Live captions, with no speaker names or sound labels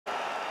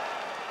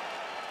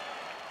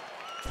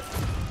All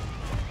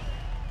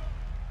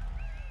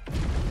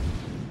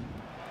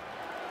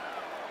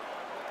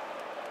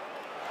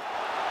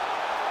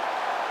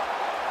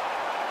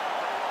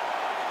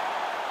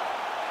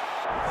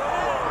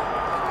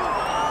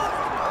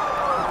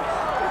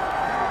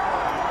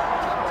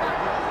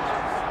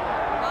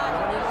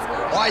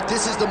right,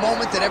 this is the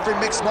moment that every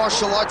mixed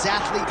martial arts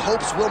athlete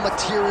hopes will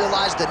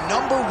materialize. The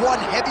 #1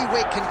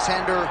 heavyweight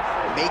contender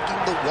making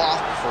the walk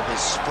for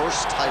his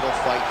first title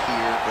fight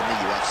here in the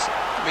UFC.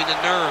 I mean,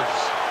 the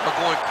nerves are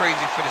going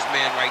crazy for this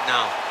man right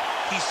now.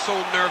 He's so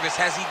nervous.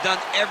 Has he done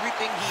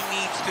everything he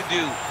needs to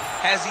do?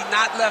 Has he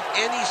not left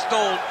any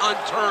stone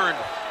unturned?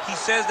 He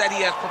says that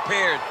he has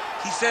prepared.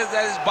 He says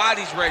that his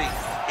body's ready.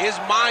 His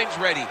mind's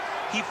ready.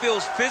 He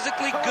feels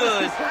physically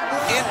good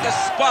in the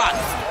spot.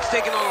 He's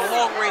taking on a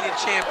long-reigning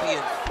champion.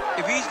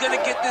 If he's going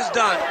to get this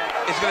done,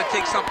 it's going to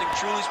take something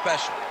truly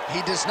special.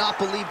 He does not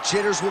believe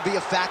jitters will be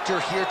a factor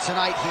here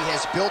tonight. He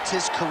has built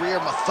his career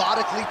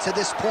methodically to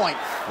this point.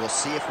 We'll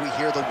see if we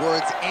hear the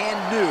words "and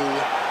new"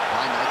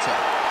 by night's end.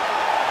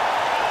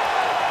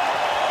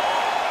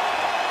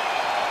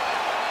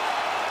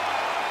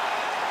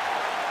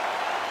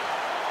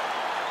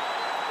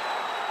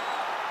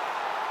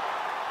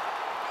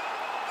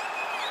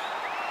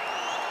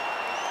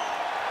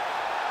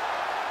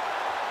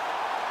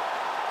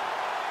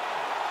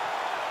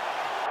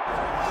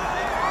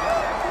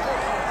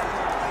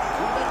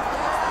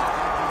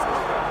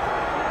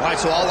 All right,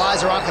 so all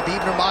eyes are on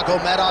Khabib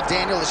Nurmagomedov.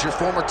 Daniel, as your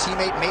former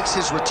teammate makes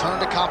his return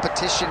to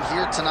competition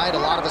here tonight, a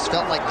lot of us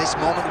felt like this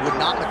moment would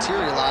not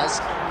materialize.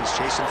 He's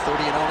chasing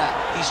 30-0 now.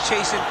 He's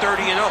chasing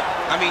 30-0.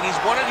 I mean, he's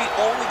one of the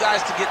only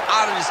guys to get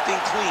out of this thing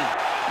clean.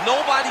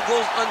 Nobody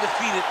goes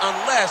undefeated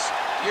unless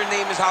your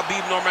name is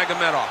Khabib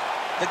Nurmagomedov.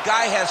 The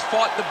guy has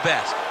fought the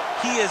best.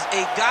 He is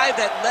a guy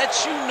that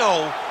lets you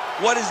know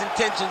what his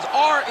intentions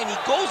are, and he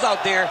goes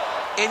out there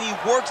and he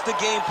works the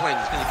game plan.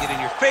 He's going to get in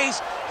your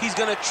face. He's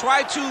going to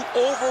try to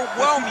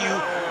overwhelm you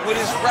with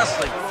his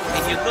wrestling.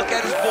 And you look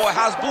at his boy,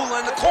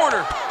 Hasbulla in the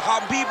corner.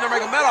 Khabib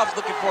Nurmagomedov's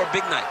looking for a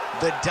big night.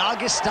 The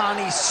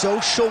Dagestani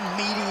social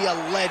media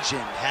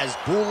legend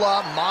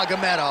Hasbulla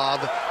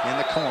Magomedov in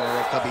the corner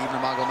of Khabib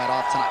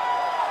Nurmagomedov tonight.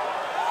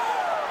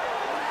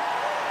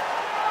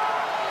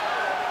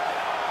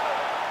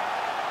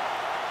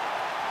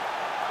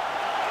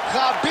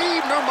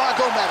 Khabib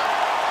Nurmagomedov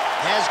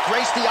has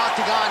graced the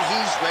octagon.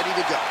 He's ready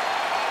to go.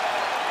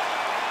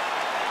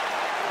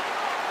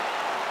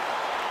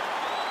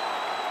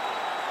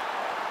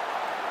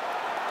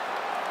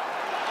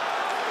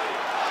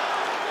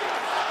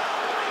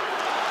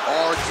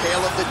 Our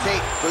tale of the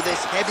tape for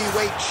this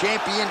heavyweight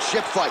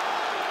championship fight.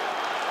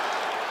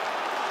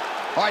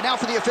 All right, now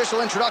for the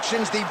official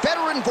introductions, the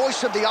veteran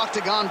voice of the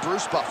octagon,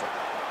 Bruce Buffer.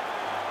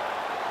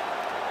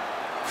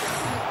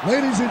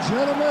 Ladies and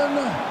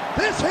gentlemen,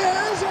 this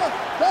is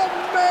the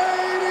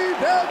main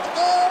event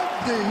of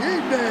the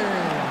evening.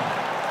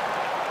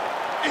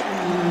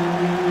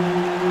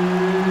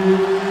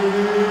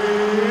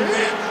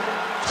 It's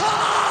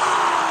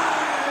time!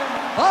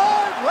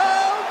 5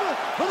 rounds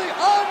for the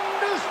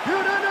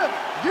undisputed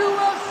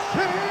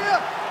UFC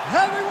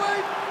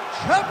Heavyweight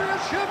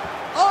Championship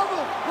of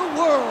the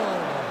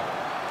world.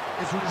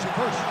 Introducing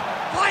first,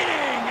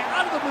 fighting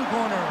out of the blue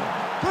corner,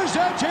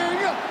 presenting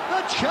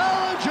the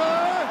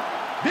challenger,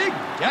 Big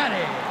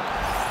Daddy.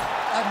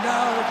 And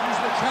now introduce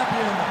the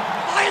champion,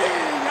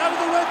 fighting out of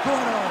the red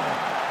corner.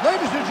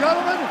 Ladies and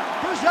gentlemen,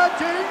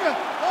 presenting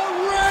the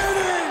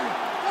reigning,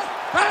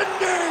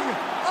 defending,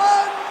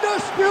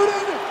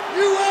 undisputed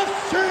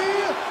UFC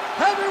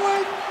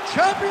Heavyweight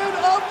Champion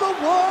of the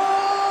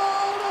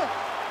world,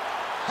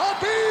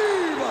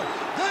 Khabib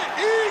the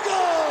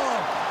Eagle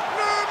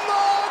Nurmagomedov.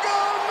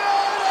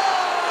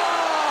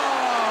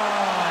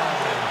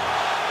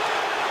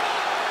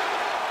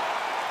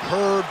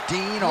 Herb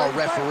Dean, our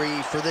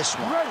referee for this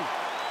one.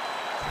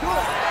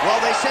 Well,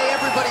 they say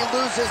everybody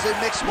loses in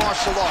mixed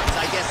martial arts.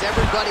 I guess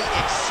everybody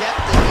except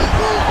the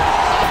Eagle,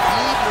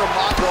 Khabib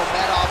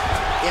Nurmagomedov.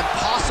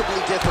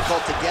 Impossibly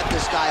difficult to get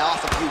this guy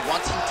off of you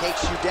once he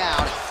takes you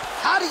down.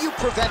 How do you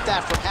prevent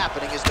that from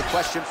happening is the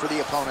question for the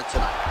opponent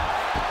tonight.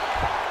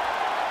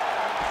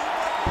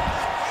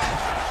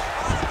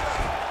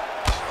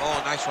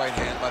 Oh, nice right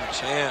hand by the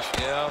champ,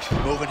 yeah.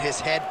 Moving his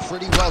head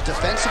pretty well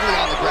defensively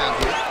on the ground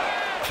here.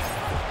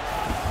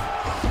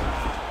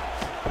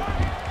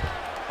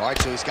 All right,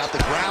 so he's got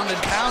the ground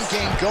and pound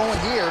game going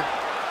here.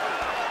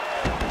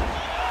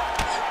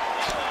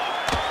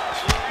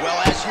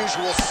 Well, as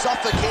usual,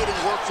 suffocating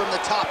work from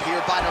the top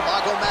here by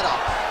Nurmagomedov.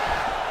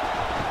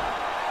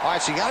 All right,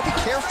 so you gotta be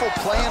careful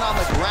playing on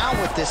the ground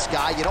with this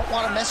guy. You don't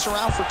want to mess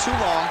around for too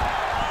long.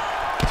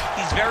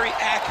 He's very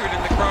accurate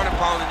in the ground and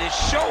pound, and it's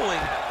showing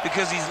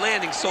because he's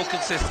landing so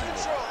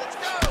consistently.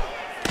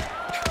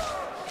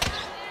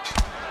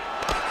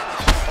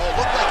 Oh,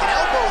 looked like an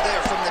elbow there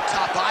from the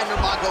top by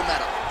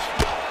Nurmagomedov.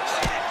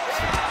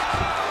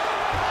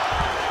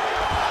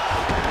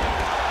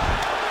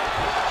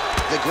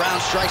 The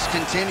ground strikes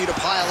continue to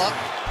pile up.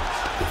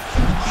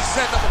 He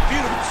set up a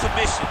beautiful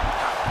submission.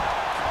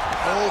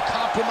 Oh,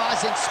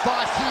 compromising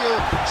spot here.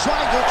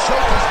 Triangle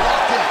choke is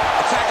locked in.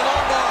 Attacking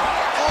armbar.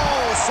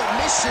 Oh,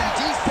 submission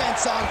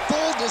defense on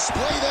full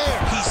display there.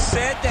 He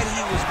said that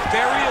he was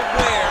very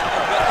aware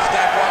of what this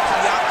guy brought to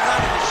the octagon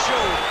and it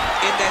showed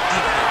in that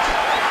defense.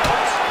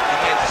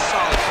 He had a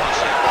solid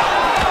punch in.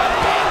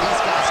 Man,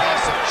 these guys have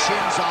some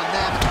chins on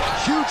them.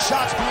 Huge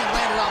shots being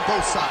landed on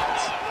both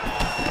sides.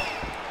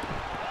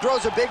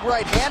 Throws a big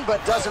right hand,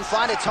 but doesn't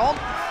find its home.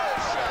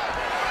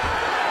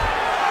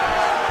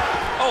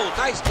 Oh,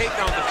 nice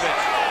takedown defense.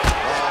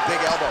 Oh,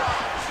 big elbow.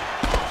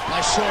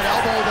 Nice short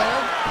elbow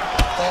there.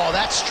 Oh,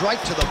 that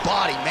strike to the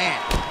body, man.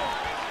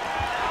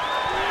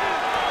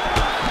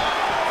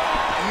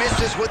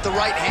 Misses with the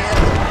right hand.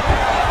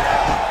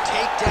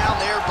 Takedown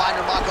there by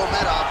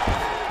Nurmagomedov.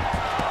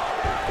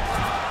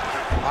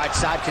 All right,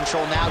 side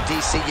control now,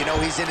 DC. You know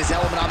he's in his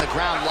element on the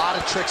ground. A lot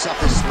of tricks up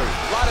his sleeve.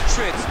 A lot of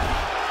tricks.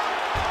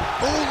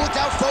 Oh, look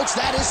out, folks.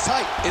 That is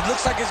tight. It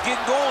looks like it's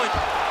getting going.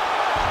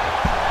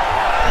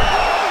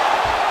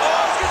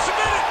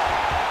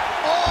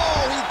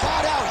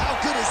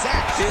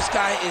 This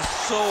guy is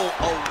so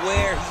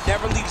aware. He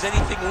never leaves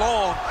anything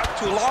long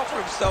to allow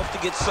for himself to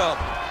get subbed.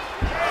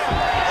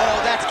 Oh,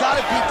 that's got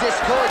to be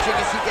discouraging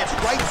as he gets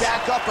right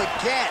back up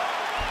again.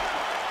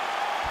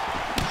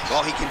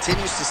 Well, he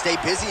continues to stay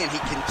busy, and he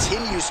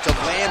continues to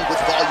land with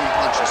volume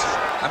punches.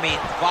 I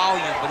mean,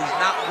 volume, but he's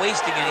not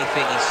wasting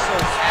anything. He's so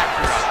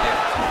accurate out there.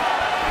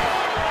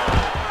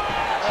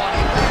 Oh, and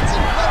he lands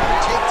another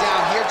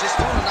takedown here,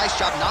 just doing a nice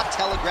job not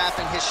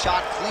telegraphing his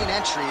shot. Clean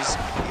entries.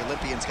 The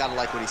Olympian's got to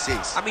like what he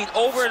sees. I mean,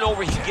 over and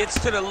over, he gets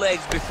to the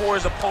legs before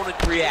his opponent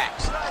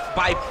reacts.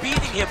 By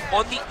beating him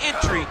on the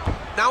entry,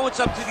 now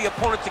it's up to the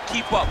opponent to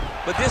keep up.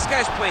 But this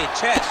guy's playing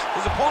chess.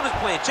 His opponent's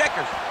playing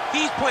checkers.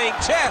 He's playing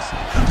chess.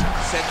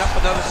 Setting up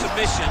another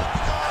submission.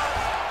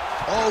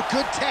 Oh,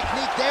 good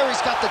technique there.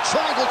 He's got the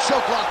triangle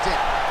choke locked in.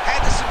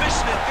 Had the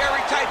submission in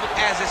very tight, but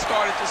as it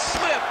started to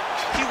slip,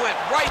 he went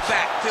right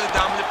back to the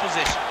dominant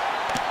position.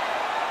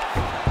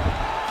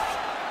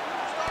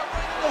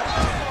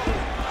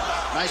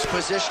 Nice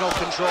positional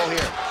control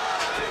here.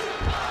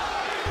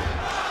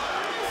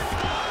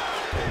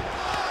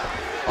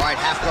 All right,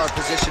 half guard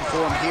position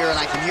for him here, and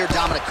I can hear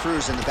Dominic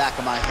Cruz in the back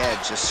of my head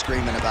just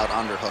screaming about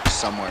underhooks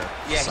somewhere.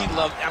 Yeah, somehow. He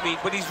loved, I mean,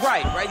 but he's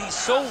right? He's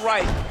so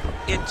right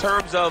in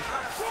terms of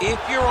if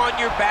you're on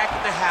your back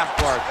in the half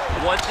guard,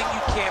 one thing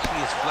you can't be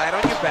is flat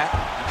on your back.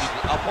 You need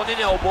to be up on an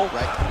elbow,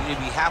 right? You need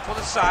to be half on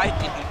the side,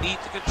 and you need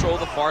to control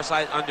the far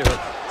side underhook.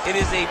 It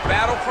is a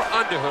battle for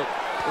underhook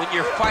when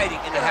you're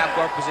fighting in the half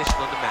guard position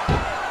on the mat.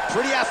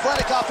 Pretty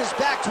athletic off his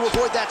back to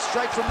avoid that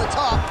strike from the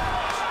top.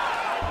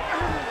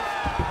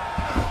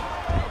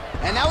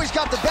 And now he's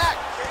got the back.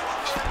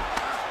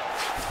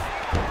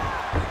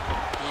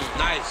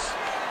 Nice.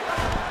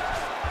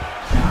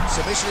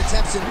 Submission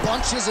attempts in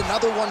bunches,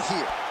 another one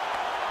here.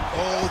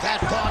 Oh, that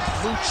Von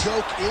Flue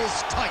choke is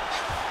tight.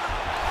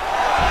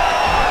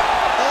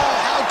 Oh,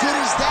 how good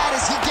is that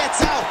as he gets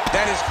out?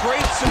 That is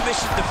great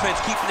submission defense,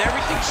 keeping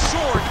everything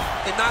short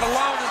and not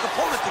allowing his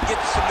opponent to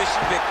get the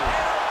submission victory.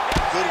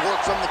 Good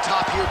work from the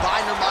top here by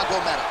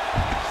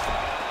Nurmagomedov.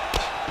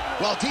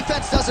 Well,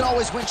 defense doesn't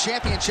always win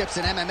championships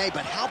in MMA,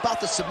 but how about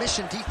the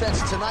submission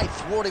defense tonight,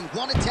 thwarting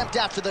one attempt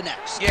after the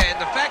next? Yeah, and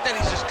the fact that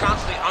he's just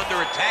constantly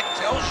under attack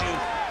tells you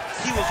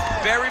he was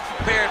very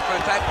prepared for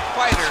the type of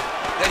fighter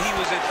that he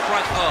was in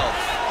front of.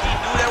 He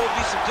knew there would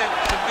be some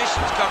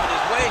submissions coming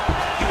his way.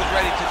 He was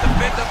ready to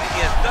defend them, and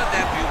he has done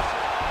that beautifully.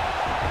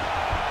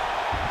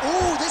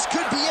 Ooh, this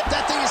could be it.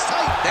 That thing is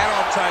tight. That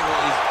arm triangle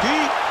is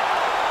deep.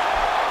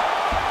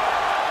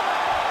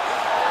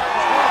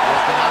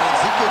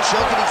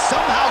 Choke, and he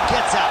somehow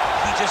gets out.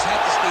 He just had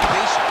to stay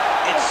patient.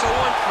 It's so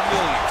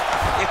unfamiliar.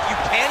 If you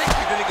panic,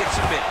 you're going to get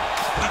submitted.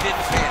 He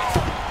didn't panic.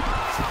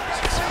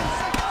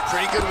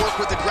 Pretty good work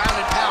with the ground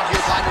and pound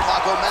here by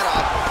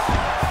Nurmagomedov.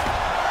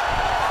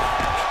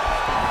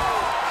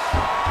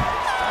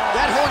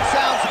 That horn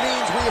sounds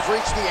means we have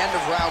reached the end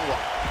of round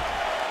one.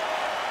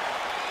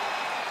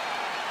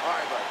 All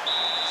right, buddy.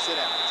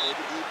 Sit down. Take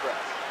a deep breath.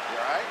 You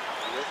all right?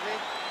 You with me?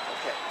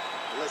 Okay.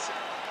 Listen.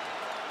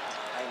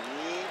 I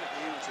need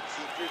you to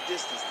keep your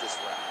distance this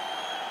round.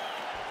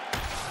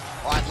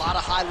 All right, a lot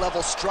of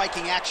high-level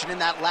striking action in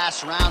that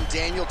last round.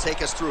 Daniel,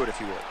 take us through it,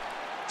 if you would.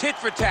 Tit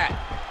for tat.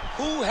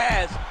 Who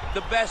has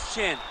the best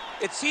chin?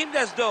 It seemed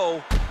as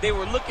though they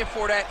were looking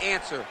for that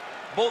answer.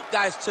 Both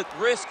guys took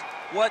risk.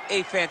 What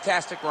a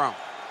fantastic round.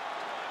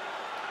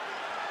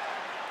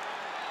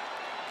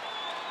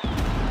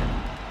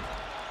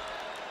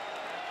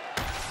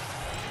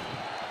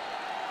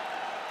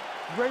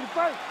 Ready to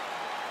fight?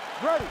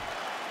 Ready.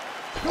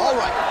 All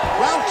right,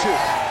 round two.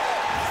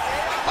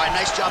 All right,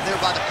 nice job there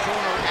by the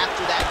corner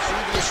after that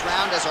previous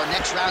round as our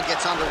next round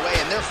gets underway,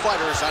 and their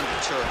fighter is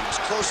undeterred. He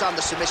was close on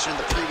the submission in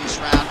the previous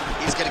round.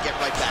 He's going to get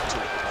right back to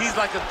it. He's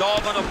like a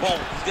dog on a bone.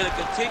 He's going to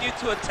continue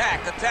to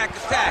attack until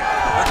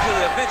he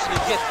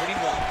eventually gets what he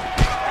wants.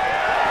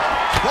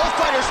 Both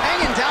fighters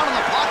hanging down in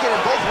the pocket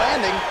and both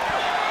landing.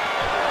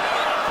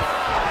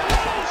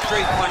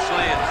 Straight punch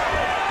lands.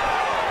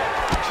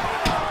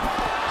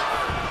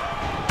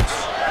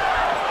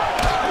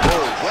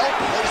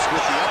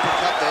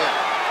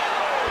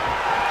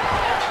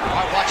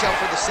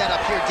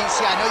 setup here,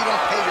 DC. I know you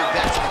don't pay your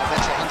bets, but I'll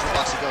bet you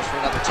 $100 he goes for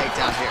another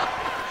takedown here.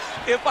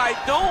 If I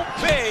don't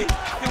pay,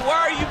 then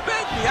why are you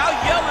betting me? I'll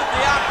yell at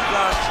the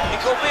octagon and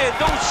go, man,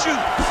 don't shoot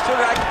so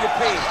that I can get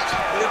paid.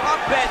 But if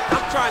I'm betting,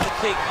 I'm trying to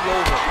take you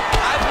over.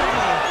 I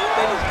believe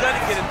that he's going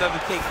to get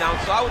another takedown,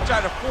 so I would try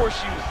to force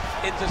you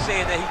into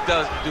saying that he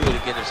does do it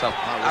again or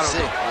something. We'll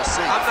see.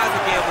 I'm not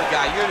the gambling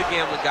guy. You're the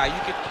gambling guy. You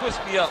can twist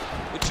me up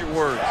with your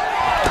words.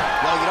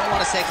 Well, you don't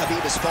want to say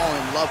Khabib has fallen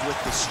in love with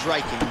the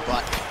striking,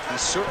 but he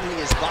certainly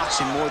is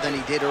boxing more than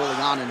he did early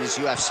on in his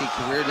UFC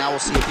career. Now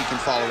we'll see if he can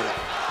follow it up.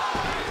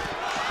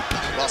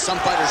 While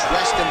some fighters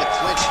rest in the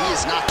clinch, he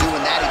is not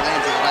doing that. He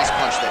landed a nice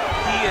punch there.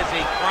 He is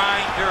a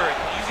grinder.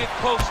 You get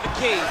close to the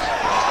cage,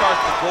 he starts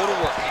to go to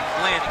work. He's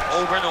landing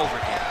over and over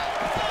again.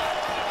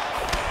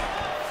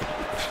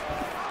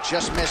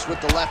 Just missed with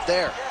the left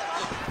there.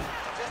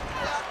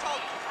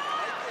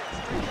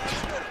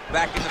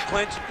 Back in the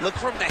clinch, look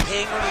for him to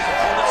hang on his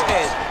opponent's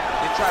head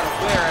and try to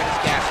wear at his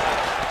gas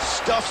tank.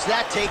 Stuffs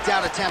that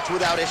takedown attempt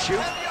without issue.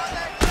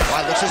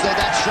 Well, it looks as though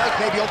that strike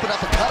maybe opened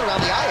up a cut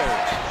around the eye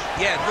area.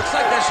 Yeah, it looks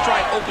like that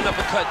strike opened up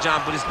a cut,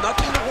 John, but it's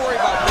nothing to worry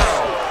about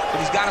now. But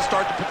he's got to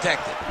start to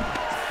protect it.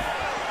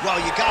 Well,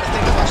 you got to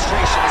think the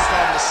frustration is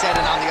starting to set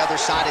in on the other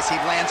side as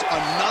he lands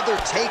another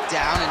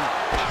takedown, and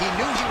he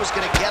knew he was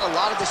going to get a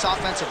lot of this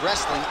offensive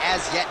wrestling.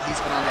 As yet, he's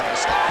been unable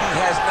to stop. He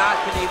has not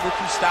been able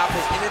to stop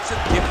it, and it's a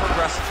different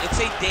wrestling. It's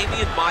a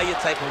Damian Maia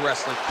type of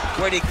wrestling,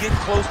 where they get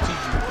close to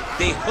you,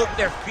 they hook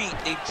their feet,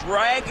 they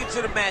drag you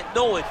to the mat,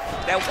 knowing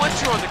that once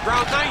you're on the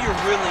ground, now you're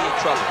really in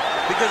trouble.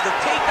 Because the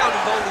takedown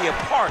is only a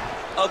part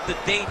of the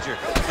danger.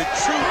 The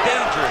true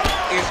danger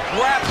is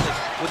grappling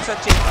with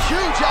such a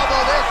huge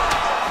elbow there.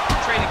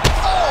 Training.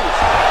 Oh!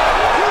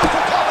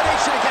 Beautiful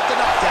combination to get the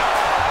knockdown.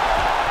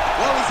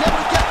 Well, he's able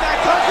to get back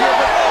up here,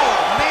 but oh,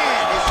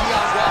 man, is he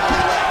on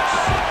wobbly legs.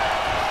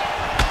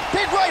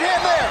 Big right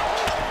hand there.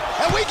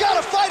 And we got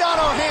a fight on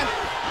our hands.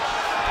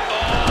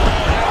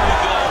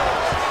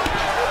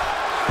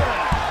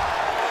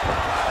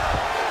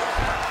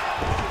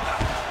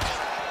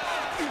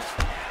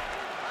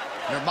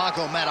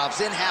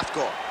 Nurmagomedov's in half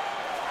guard.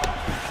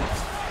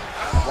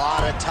 A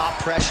lot of top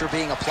pressure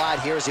being applied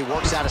here as he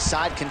works out of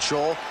side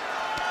control.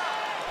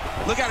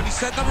 Look at him, he's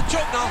setting up a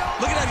choke now.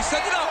 Look at that, he's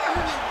setting it up.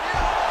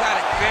 Got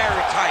it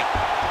very tight.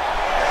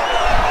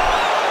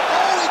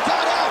 Oh, he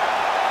got out.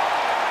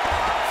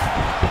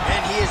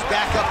 And he is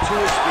back up to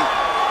his feet.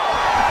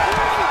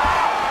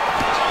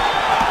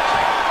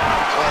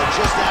 Well,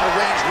 just out of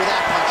range with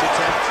that punch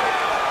attempt.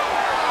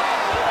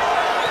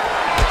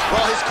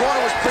 Well, his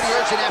corner was pretty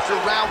urgent after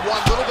round one.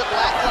 A little bit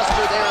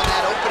lackluster there in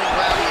that opening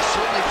round. He has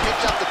certainly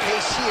picked up the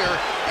pace here,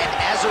 and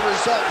as a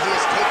result, he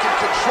has taken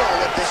control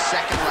of this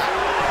second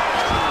round.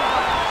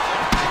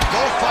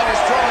 Both fighters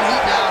throwing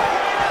heat now.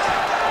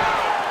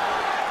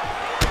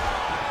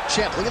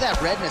 Champ, look at that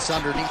redness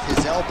underneath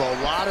his elbow.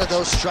 A lot of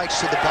those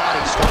strikes to the body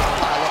starting to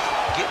pile up.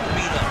 Getting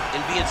beat up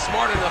and being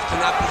smart enough to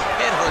not be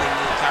headhunting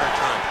the entire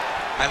time.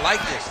 I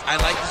like this. I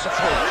like this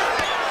approach.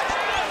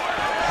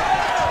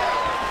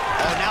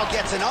 Oh, now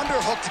gets an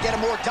underhook to get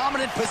a more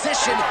dominant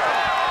position.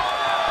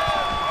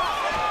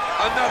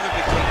 Another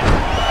big kick.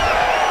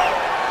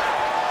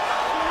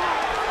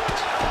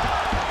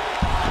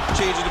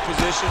 Changing the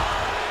position.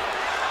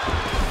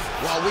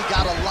 Well, we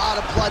got a lot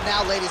of blood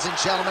now, ladies and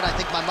gentlemen. I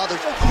think my mother...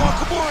 Oh,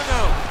 come on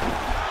now.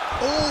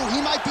 Oh,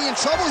 he might be in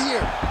trouble here.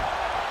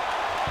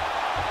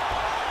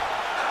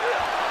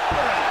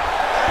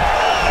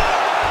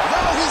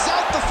 No, he's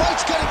out. The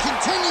fight's going to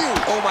continue.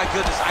 Oh, my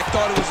goodness. I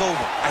thought it was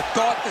over. I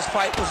thought this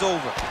fight was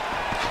over.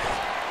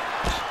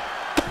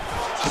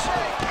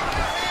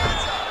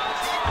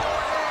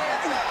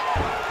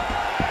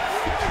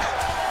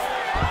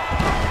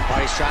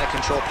 He's trying to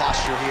control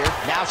posture here.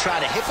 Now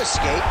trying to hip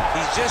escape.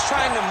 He's just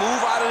trying to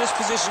move out of this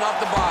position off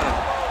the bottom.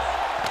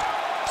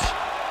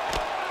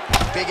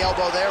 Big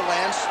elbow there,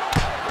 lands.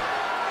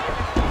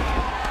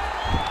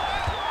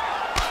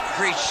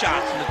 Great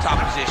shot from the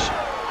top position.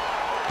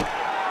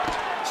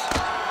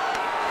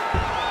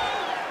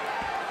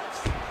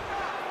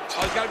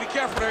 Oh, he's got to be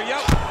careful there,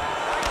 yep.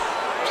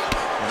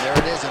 And there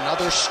it is,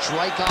 another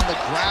strike on the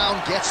ground,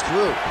 gets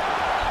through.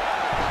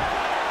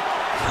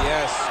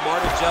 Yes,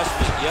 smart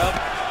adjustment, yep.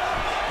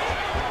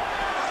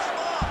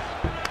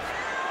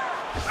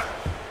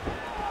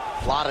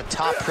 A lot of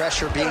top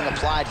pressure being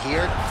applied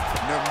here.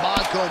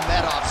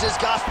 Nurmagomedov has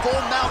got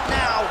full mount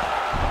now.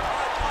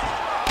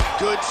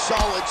 Good,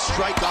 solid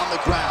strike on the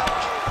ground.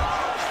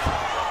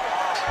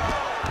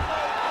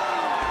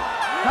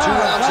 2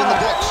 rounds in the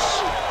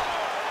books.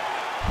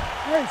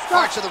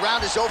 All right, so the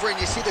round is over, and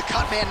you see the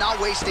cut man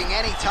not wasting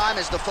any time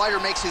as the fighter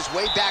makes his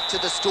way back to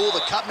the stool.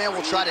 The cut man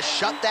will try to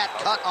shut that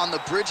cut on the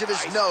bridge of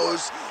his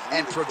nose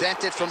and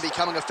prevent it from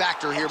becoming a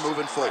factor here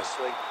moving forward.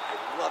 I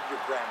love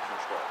your ground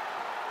control.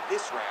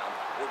 This round,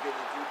 we're going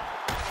to do...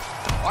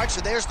 All right,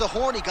 so there's the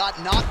horn. He got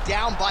knocked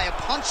down by a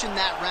punch in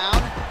that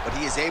round, but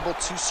he is able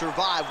to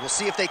survive. We'll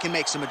see if they can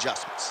make some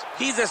adjustments.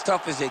 He's as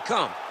tough as they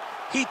come.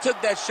 He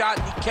took that shot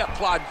and he kept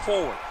plodding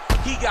forward.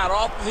 He got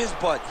off of his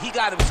butt. He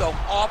got himself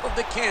off of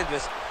the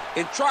canvas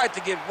and tried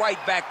to get right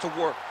back to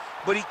work.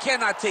 But he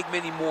cannot take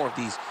many more of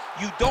these.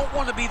 You don't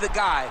want to be the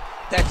guy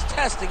that's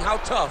testing how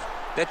tough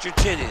that your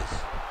chin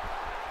is.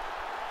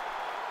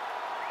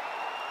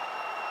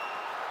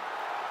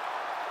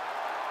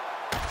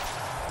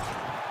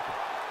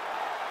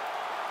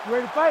 You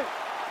ready to fight?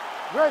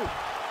 Ready.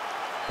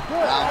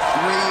 Good. Round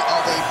 3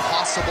 of a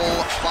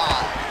possible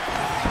 5.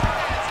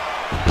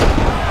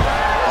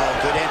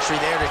 Good entry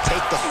there to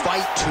take the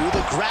fight to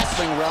the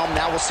grappling realm.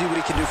 Now we'll see what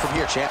he can do from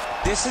here, champ.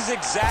 This is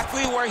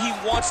exactly where he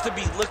wants to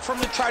be. Look for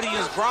him to try to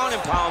use ground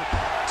and pound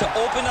to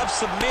open up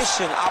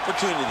submission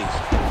opportunities.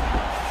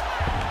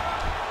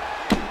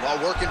 Well,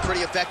 working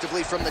pretty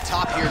effectively from the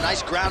top here.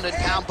 Nice ground and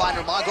pound by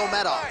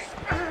Nurmagomedov.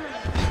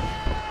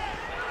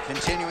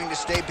 Continuing to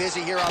stay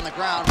busy here on the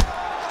ground.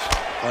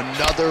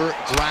 Another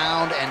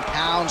ground and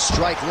pound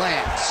strike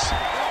lands.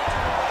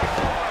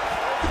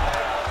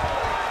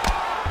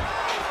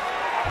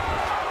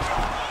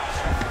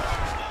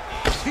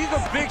 These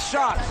are big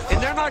shots,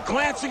 and they're not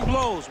glancing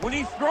blows. When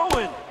he's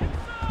throwing,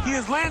 he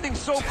is landing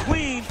so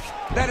clean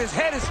that his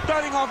head is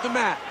starting off the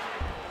mat.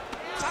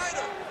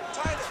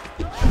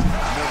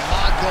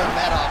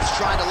 Nurmagomedov's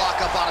trying to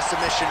lock up on a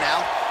submission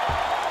now.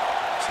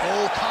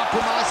 Oh,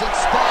 compromising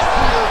spot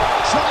here.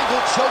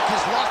 Triangle choke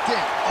is locked in.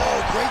 Oh,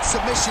 great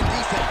submission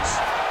defense.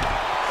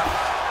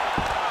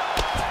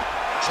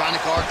 Trying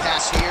to guard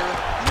pass here.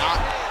 Not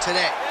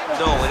today.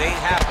 No, it ain't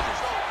happening.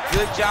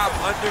 Good job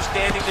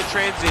understanding the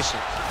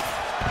transition.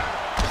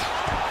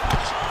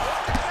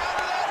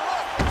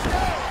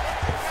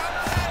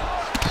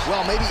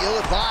 Well, maybe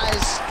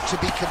ill-advised to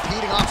be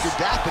competing off your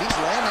back, but he's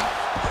landing.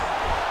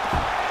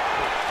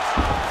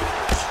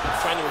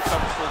 Trying to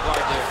recover full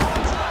guard there.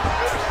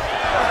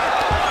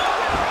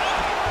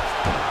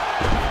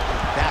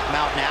 Back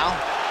mount now.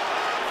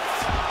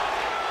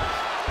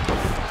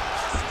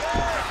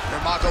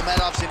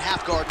 Nurmagomedov's in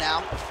half guard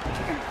now.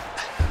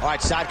 All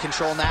right, side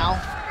control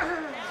now.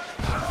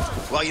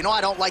 Well, you know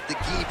I don't like the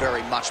gi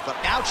very much, but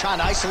now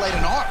trying to isolate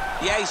an arm.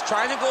 Yeah, he's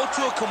trying to go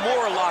to a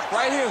Kimura lock.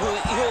 Right here,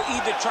 he'll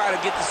either try to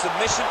get the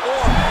submission or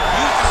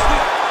use the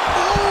sweep.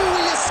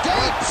 Ooh, he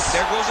escapes.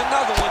 There goes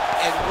another one,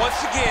 and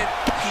once again,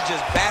 he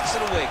just backs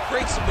it away.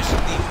 Great submission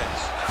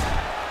defense.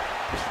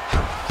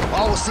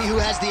 Well, we'll see who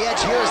has the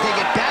edge here as they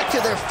get back to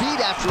their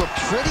feet after a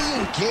pretty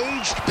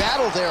engaged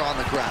battle there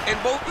on the ground. And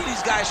both of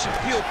these guys should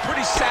feel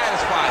pretty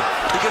satisfied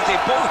because they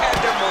both had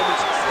their moments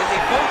and they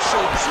both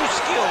showed true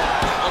skill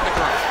on the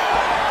ground.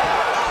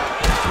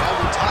 Well,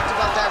 we talked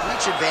about that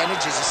reach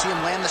advantage as you see him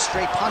land the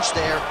straight punch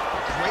there.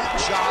 Great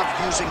job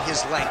using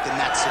his length in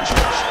that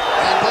situation.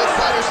 And both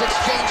fighters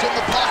exchange in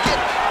the pocket.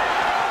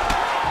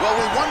 Well,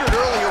 we wondered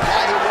earlier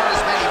why there weren't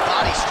as many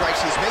body strikes.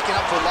 He's making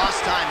up for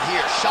lost time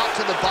here. Shot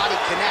to the body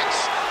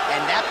connects. And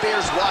that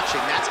bears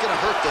watching. That's going to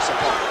hurt this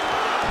opponent.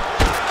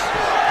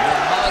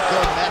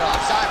 Nurmagomedov.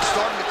 Time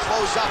starting to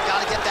close up.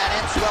 Got to get that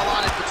end swell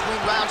on it between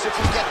rounds if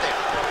we get there.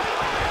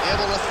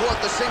 Able to thwart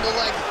the single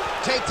leg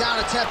takedown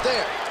attempt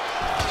there.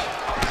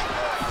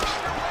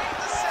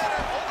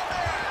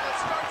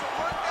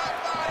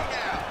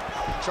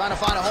 Trying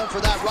to find a home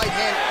for that right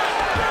hand.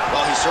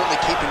 Well, he's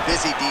certainly keeping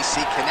busy, DC,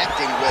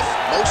 connecting with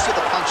most of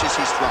the punches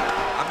he's thrown.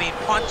 I mean,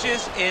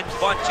 punches in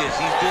bunches.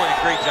 He's doing a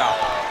great job.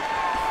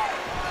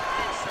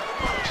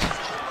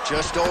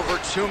 Just over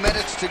 2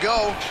 minutes to go.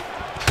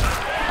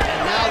 And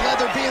now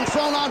leather being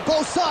thrown on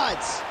both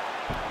sides.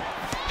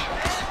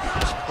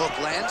 Hook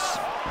lands.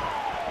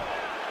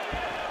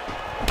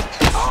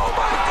 Oh,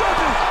 my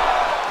goodness!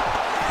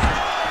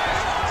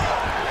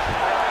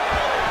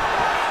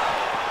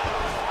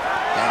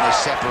 And they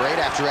separate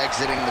after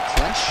exiting the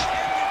clinch.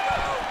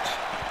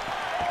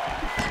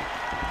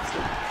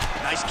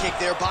 Nice kick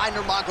there by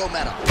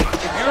Nurmagomedov.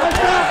 If your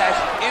opponent has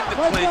you in the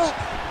clinch,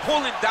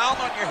 pulling down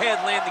on your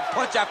head, landing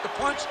punch after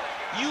punch,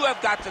 you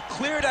have got to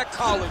clear that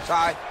collar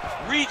tie,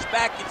 reach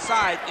back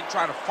inside, and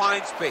try to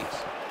find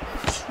space.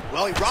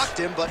 Well, he rocked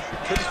him, but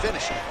couldn't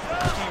finish it.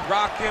 He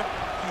rocked him,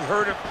 he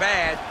hurt him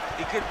bad.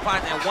 He couldn't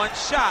find that one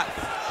shot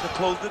to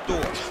close the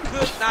door.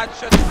 Could not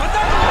shut him.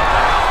 Another one!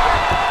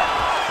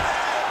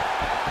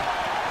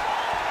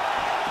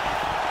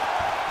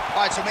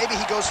 All right, so maybe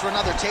he goes for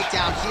another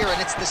takedown here,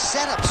 and it's the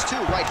setups too,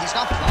 right? He's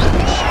not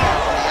blocking his shot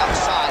from the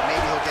outside.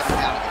 Maybe he'll get him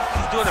down again.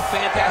 He's doing a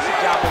fantastic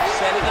job of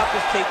setting up his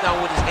takedown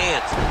with his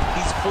hands.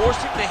 He's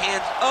forcing the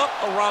hands up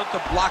around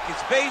to block his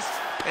face,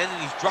 and then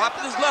he's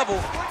dropping his level,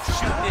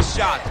 shooting his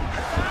shot.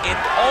 And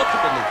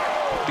ultimately,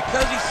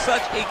 because he's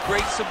such a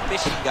great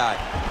submission guy,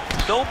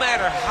 no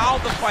matter how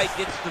the fight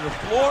gets to the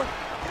floor,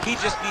 he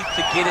just needs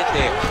to get it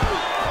there.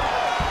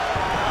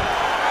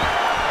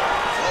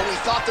 Well, we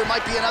thought there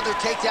might be another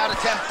takedown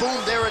attempt.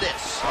 Boom, there it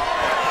is.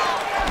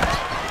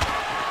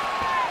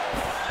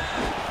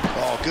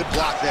 Oh, good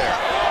block there.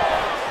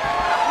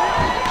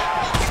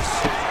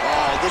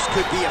 Oh, this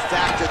could be a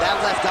factor.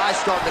 That left eye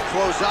starting to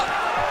close up.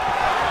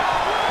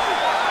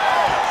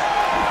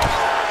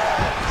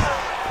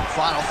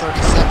 Final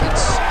 30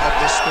 seconds of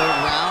this third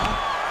round.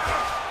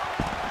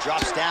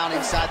 Drops Goes down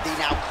inside the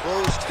now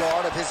closed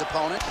guard of his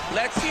opponent.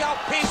 Let's see how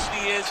patient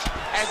he is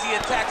as he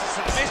attacks a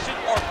submission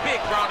or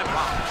big ground and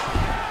pound.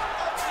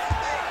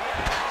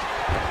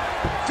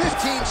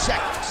 15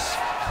 seconds.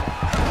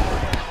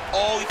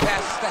 Oh, he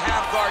passes the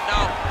half guard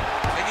now.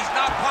 And he's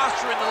not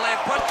posturing to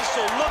land punches,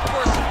 so look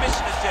for a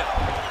submission attempt.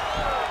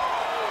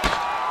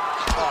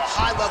 Oh,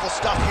 high-level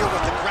stuff here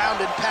with the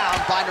ground and pound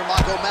by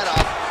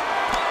Nurmagomedov.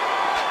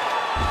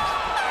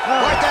 All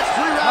right, that's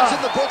 3 rounds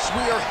in the books.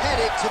 We are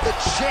headed to the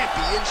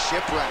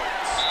championship rounds.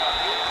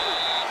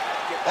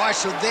 All right,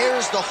 so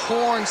there's the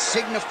horn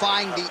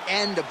signifying the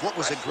end of what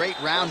was a great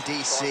round,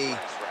 DC.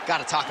 Got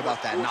to talk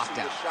about that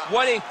knockdown.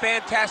 What a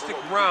fantastic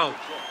round.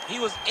 He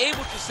was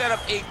able to set up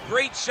a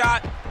great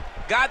shot,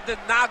 got the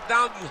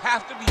knockdown. You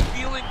have to be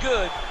feeling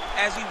good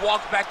as he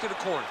walks back to the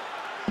corner.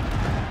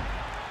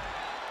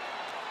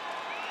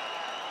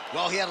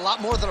 Well, he had a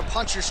lot more than a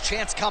puncher's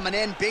chance coming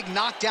in. Big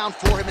knockdown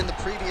for him in the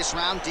previous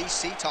round.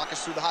 DC, talk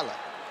us through the highlight.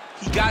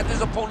 He got in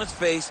his opponent's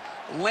face,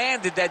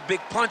 landed that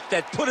big punch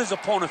that put his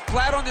opponent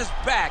flat on his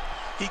back.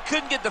 He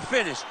couldn't get the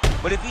finish,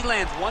 but if he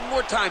lands one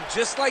more time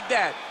just like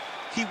that,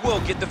 he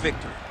will get the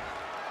victory.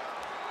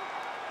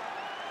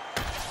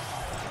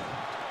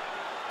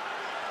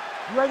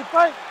 You ready to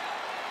fight?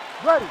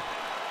 Ready.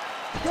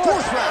 Go.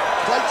 4th round,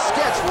 fight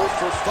scheduled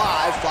for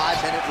 5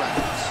 5-minute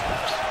rounds.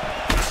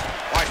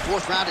 All right,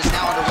 4th round is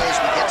now underway as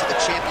we get to the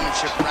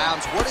championship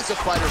rounds. What is a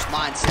fighter's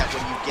mindset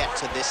when you get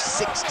to this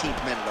 16th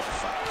minute of a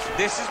fight?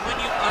 This is when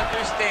you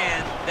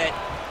understand that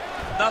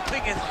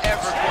nothing is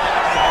ever going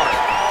to be hard.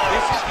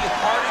 This is the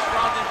hardest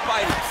round in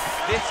fighting.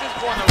 This is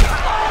going to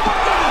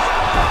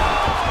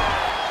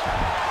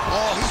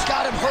Oh, he's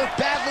got him hurt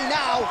badly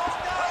now.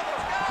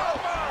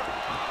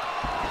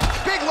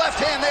 Big left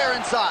hand there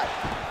inside.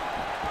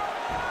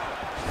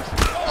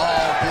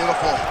 Oh,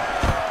 beautiful.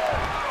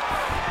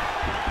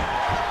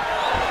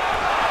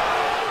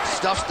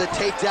 Stuffs the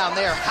takedown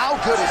there. How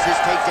good is his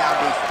takedown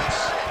defense?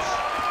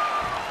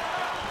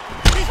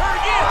 He's hurt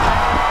again.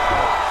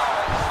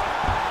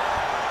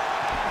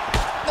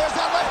 There's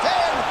that left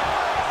hand.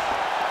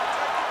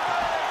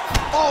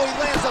 Oh, he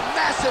lands a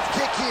massive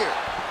kick here.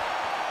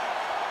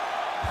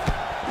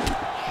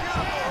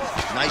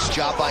 Nice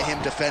job by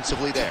him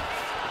defensively there.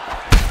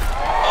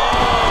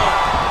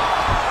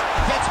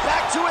 Gets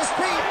back to his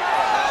feet.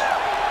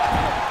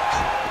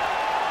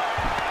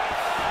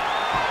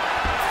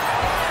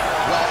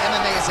 Well,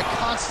 MMA is a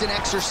constant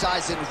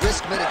exercise in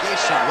risk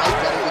mitigation, right?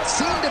 But it would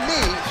seem to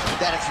me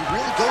that if he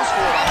really goes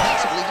for it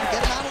offensively, you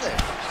get him out of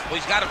there. Well,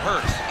 he's got him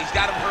hurt. He's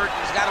got him hurt.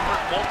 He's got him hurt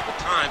multiple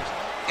times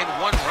in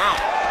one round.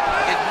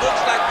 It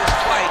looks like this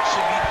fight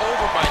should be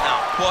over by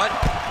now, but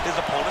his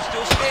opponent's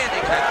still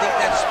standing. I think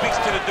that speaks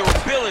to the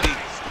durability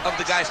of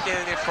the guy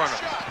standing in front of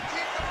him.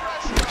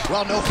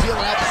 Well, no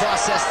feeling out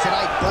process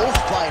tonight. Both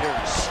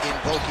fighters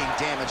invoking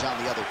damage on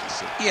the other,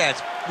 DC.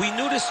 Yes, we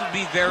knew this would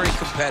be very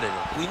competitive.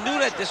 We knew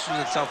that this was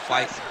a tough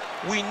fight.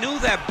 We knew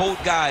that both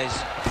guys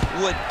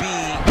would be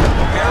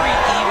very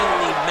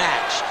evenly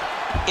matched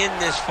in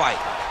this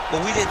fight.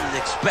 But we didn't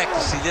expect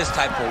to see this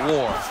type of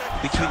war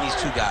between these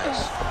two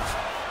guys.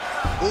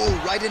 Ooh,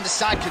 right into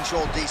side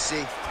control,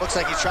 DC. Looks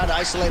like he's trying to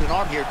isolate an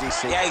arm here,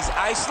 DC. Yeah, he's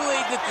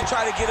isolating it to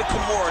try to get a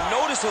Kimura.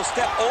 Notice he'll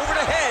step over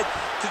the head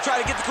to try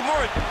to get the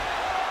Kimura.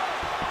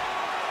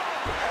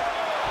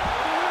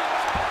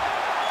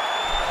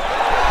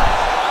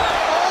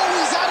 Oh,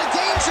 he's out of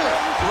danger.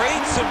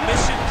 Great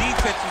submission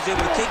defense. He's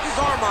able to take his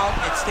arm out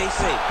and stay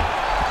safe.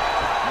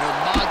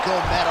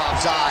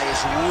 Nurmagomedov's eye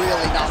is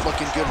really not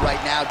looking good right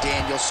now,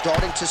 Daniel.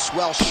 Starting to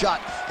swell shut,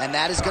 and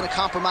that is going to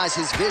compromise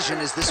his vision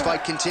as this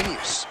fight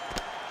continues.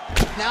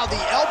 Now the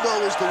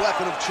elbow is the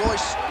weapon of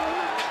choice.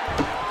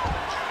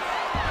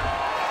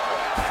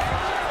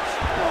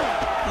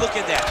 Look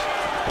at that.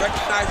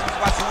 Recognize he's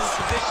about to lose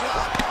position.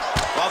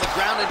 While the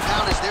ground and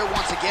pound is there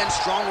once again.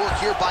 Strong work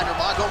here by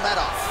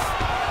Nurmagomedov.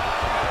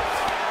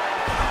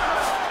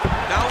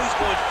 Now he's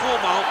going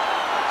full mount.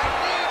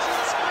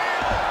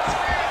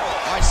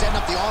 All right, setting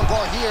up the arm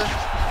bar here.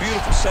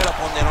 Beautiful setup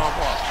on that arm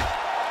bar.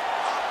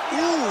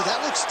 Ooh,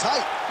 that looks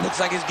tight. Looks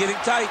like it's getting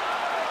tight.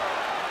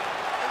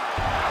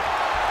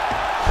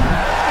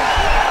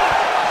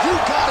 You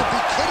gotta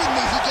be kidding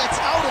me. He gets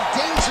out of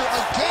danger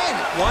again.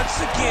 Once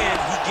again,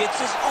 he gets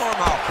his arm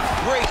out.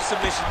 Great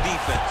submission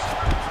defense.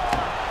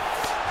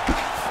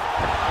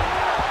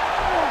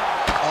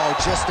 Oh,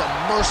 just a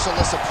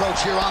merciless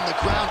approach here on the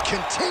ground,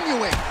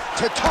 continuing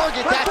to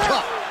target that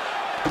cup.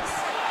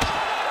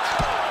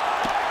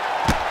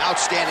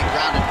 Outstanding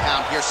ground and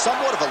pound here.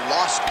 Somewhat of a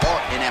lost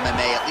art in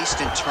MMA, at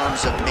least in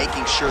terms of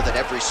making sure that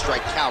every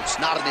strike counts.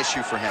 Not an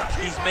issue for him.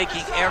 He's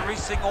making every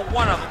single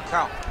one of them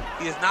count.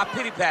 He is not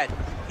pity-patting.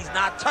 He's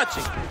not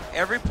touching.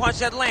 Every punch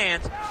that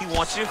lands, he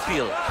wants you to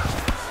feel it.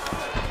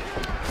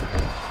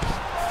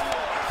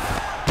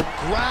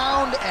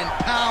 Ground and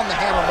pound the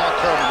hammer Mark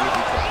Coleman would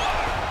be proud.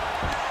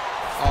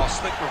 Oh,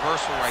 slick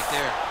reversal right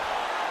there.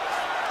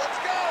 Let's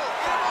go!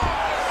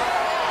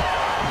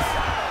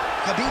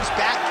 Khabib's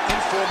back in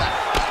full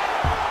mount.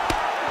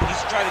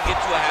 He's trying to get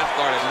to a half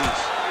guard at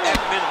least. At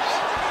minimum,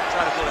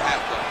 try to go to half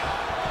guard.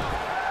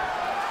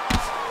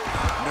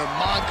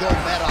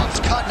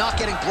 Nurmagomedov's cut, not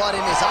getting blood in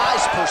his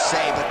eyes per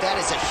se, but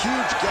that is a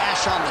huge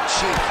gash on the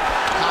cheek.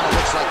 Kind of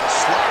looks like a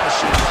slot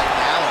machine right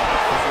now.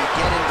 And if we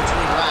get in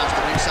between rounds,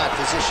 the ringside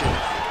physician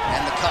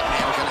and the cut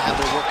man are going to have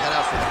their work cut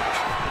out for them.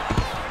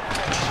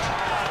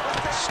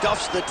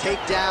 Stuffs the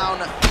takedown,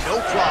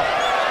 no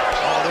problem.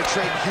 Oh, they're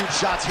trading huge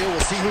shots here.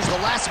 We'll see who's the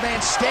last man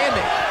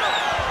standing.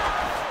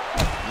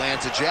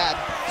 Lands a jab.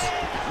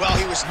 Well,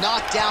 he was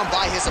knocked down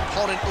by his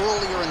opponent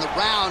earlier in the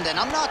round,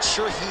 and I'm not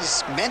sure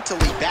he's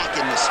mentally back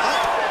in this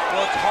fight.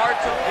 Well, it's hard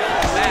to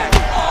build back.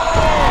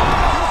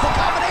 Beautiful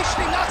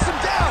combination, he knocks him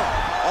down.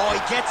 Oh,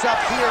 he gets up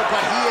here,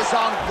 but he is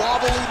on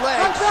wobbly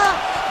legs.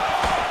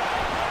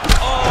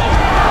 Oh!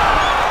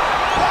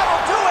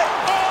 That'll do it!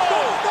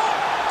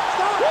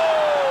 Stop!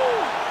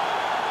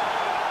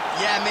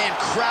 Yeah, man,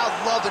 crowd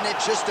loving it.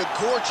 Just a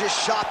gorgeous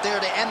shot there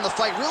to end the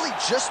fight. Really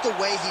just the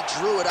way he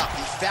drew it up.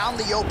 He found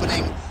the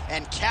opening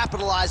and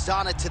capitalized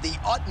on it to the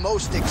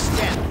utmost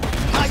extent.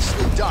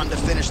 Nicely done to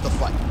finish the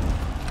fight.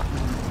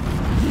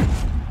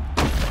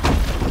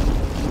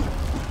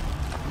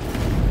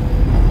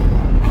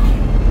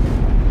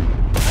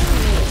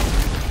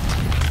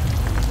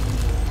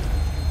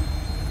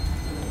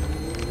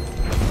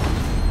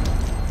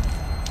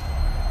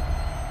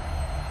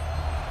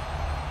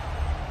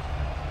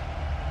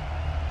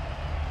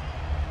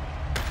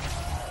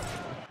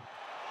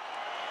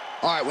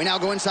 All right, we now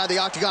go inside the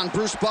octagon.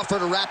 Bruce Buffer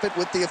to wrap it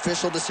with the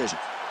official decision.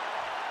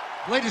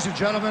 Ladies and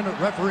gentlemen,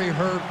 referee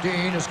Herb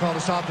Dean has called a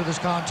stop to this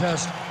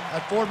contest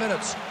at 4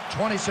 minutes,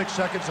 26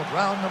 seconds of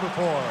round number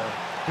 4.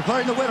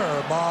 Declaring the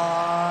winner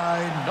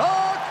by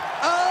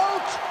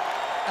knockout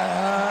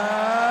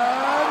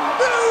and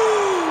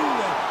new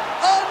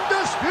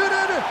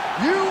undisputed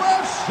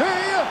UFC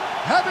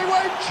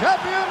heavyweight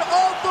champion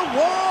of the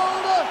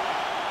world,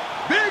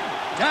 Big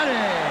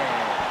Daddy.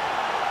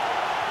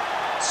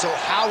 So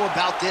how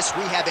about this?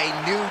 We have a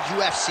new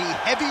UFC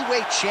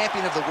heavyweight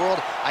champion of the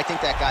world. I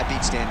think that guy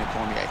beats Daniel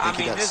Cormier. I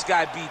mean, this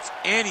guy beats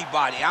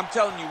anybody. I'm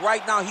telling you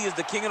right now, he is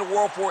the king of the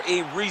world for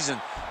a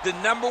reason. The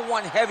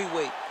 #1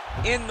 heavyweight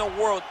in the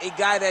world, a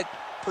guy that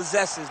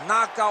possesses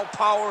knockout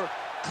power,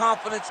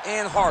 confidence,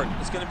 and heart.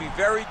 It's going to be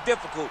very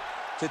difficult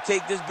to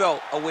take this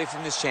belt away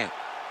from this champ.